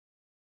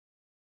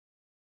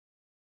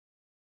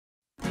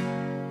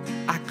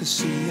could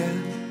see us,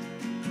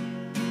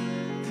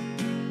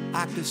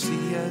 I could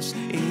see us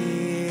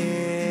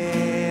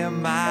in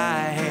my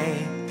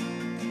head,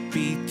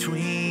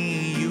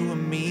 between you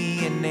and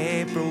me and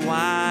April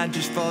wine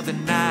just for the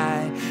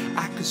night.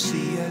 I could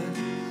see us,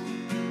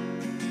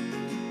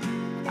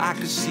 I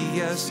could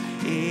see us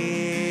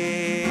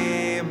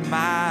in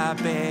my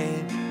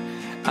bed,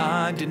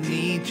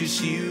 underneath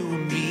just you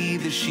and me,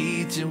 the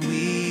sheets, and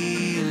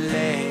we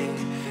let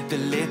the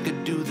liquor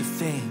do the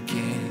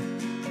thinking.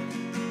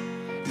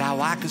 Now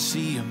I can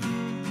see him,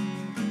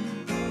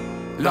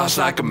 lost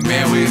like a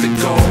man with a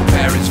goal.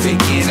 Parents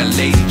faking a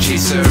lady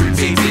chaser,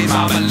 baby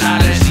mama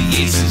lied as the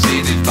aces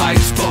in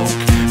advice spoke.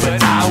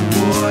 But I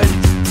would,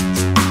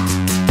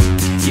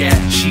 yeah,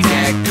 she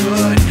that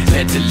good.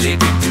 Let the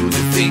liquor do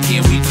the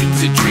thinking, we do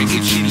the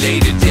drinking. She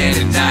laid it down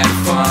a night of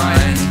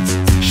fun.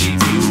 She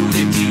viewed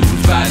and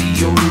mused by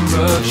the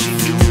odor of. She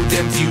knew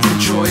them few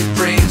choice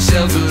brain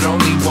cells, but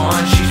only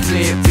one. She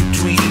split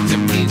between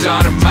the means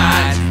on her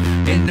mind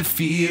and the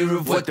fear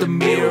of what the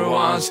mirror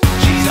wants.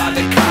 She's on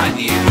the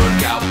Kanye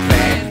workout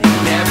plan,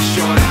 never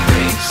short of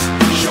drinks,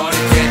 short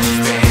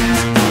attention span.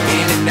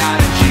 In and out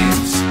of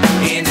gyms,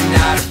 in and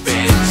out of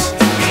beds,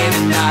 in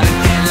and out of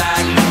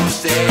deadline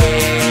loose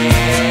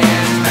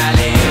ends.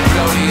 Malik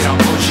floated on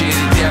bullshit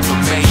and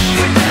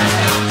defamation.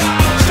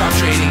 Start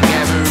trading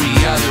every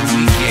other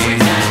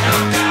weekend.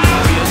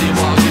 Building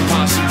walls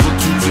impossible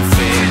to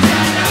defend.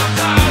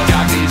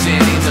 Doctors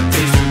and in the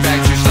basement back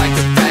just like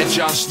the fat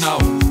Jon Snow.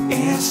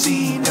 And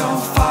see,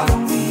 don't follow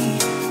me.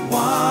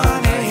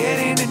 One head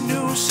in the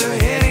noose, a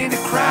head in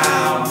the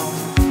crowd.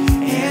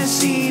 And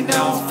see,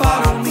 don't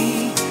follow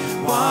me.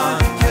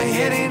 One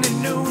head in the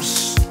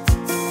noose,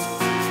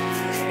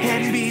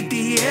 and beat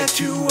the air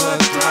to a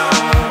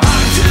ground.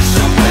 I'm just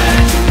so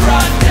glad you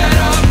brought that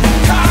up.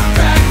 Cock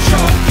back,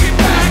 choke it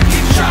back,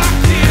 and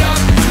chopped it up.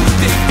 You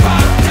think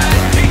about that,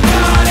 they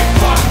got it,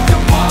 fucked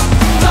them up.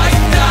 Like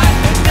not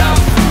enough,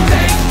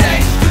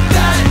 thanks for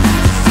that.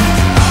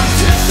 I'm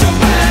just so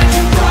glad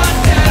you brought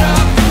that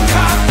up.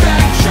 Cock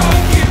back,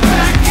 choke it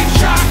back, and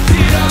chopped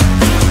it up.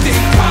 You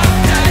think about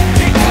that,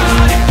 they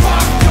got it,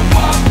 fucked them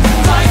up.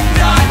 Like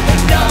not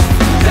enough,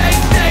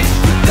 thanks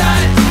for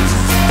that.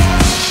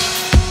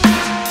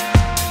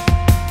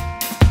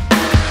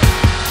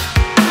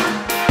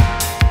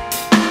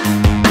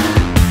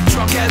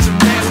 Drunk as a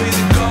man with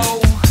a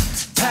goal,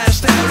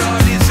 passed out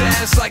on his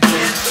ass like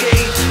can't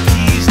skate.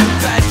 He's the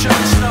fat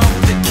Jon Snow,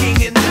 the king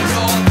in the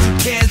north who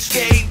can't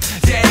skate.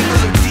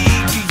 Dangle or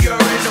dig, the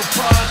urinal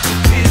plug, the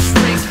piss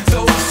ring.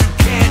 Those who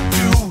can't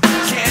do,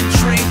 can't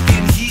drink,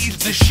 and he's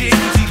the shit.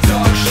 He's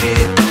dog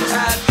shit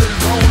at the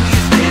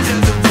loneliest end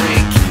of the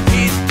rink.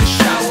 Hit the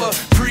shower,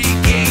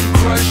 pre-game,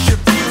 crush a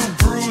few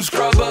brews,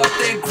 scrub up,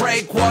 then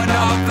crank one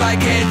off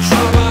like head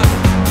trauma.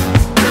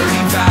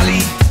 Dirty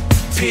Valley,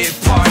 pit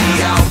party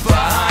out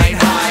behind,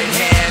 hide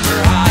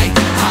hammer high,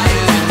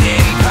 higher than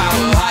any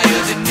power,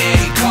 higher than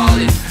any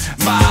calling.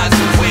 Miles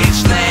of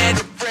wasteland,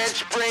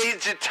 French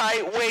braids and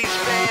tight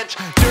waistbands,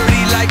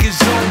 dirty like his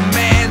own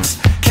man's.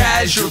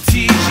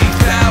 Casualties, he's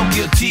found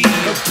guilty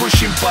of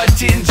pushing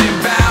buttons and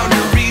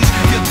boundaries,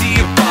 guilty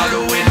of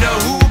following the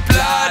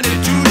hoopla, the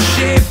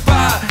douche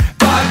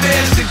by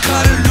best and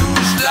cut her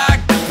loose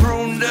like the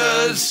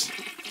pruners.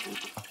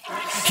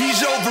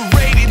 He's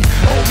overrated,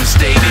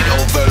 overstated,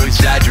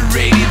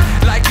 over-exaggerated.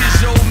 Like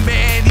his old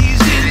man,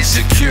 he's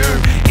insecure,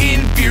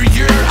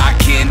 inferior. I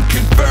can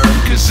confirm,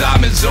 cause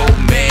I'm his old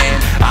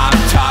man. I'm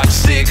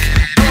toxic,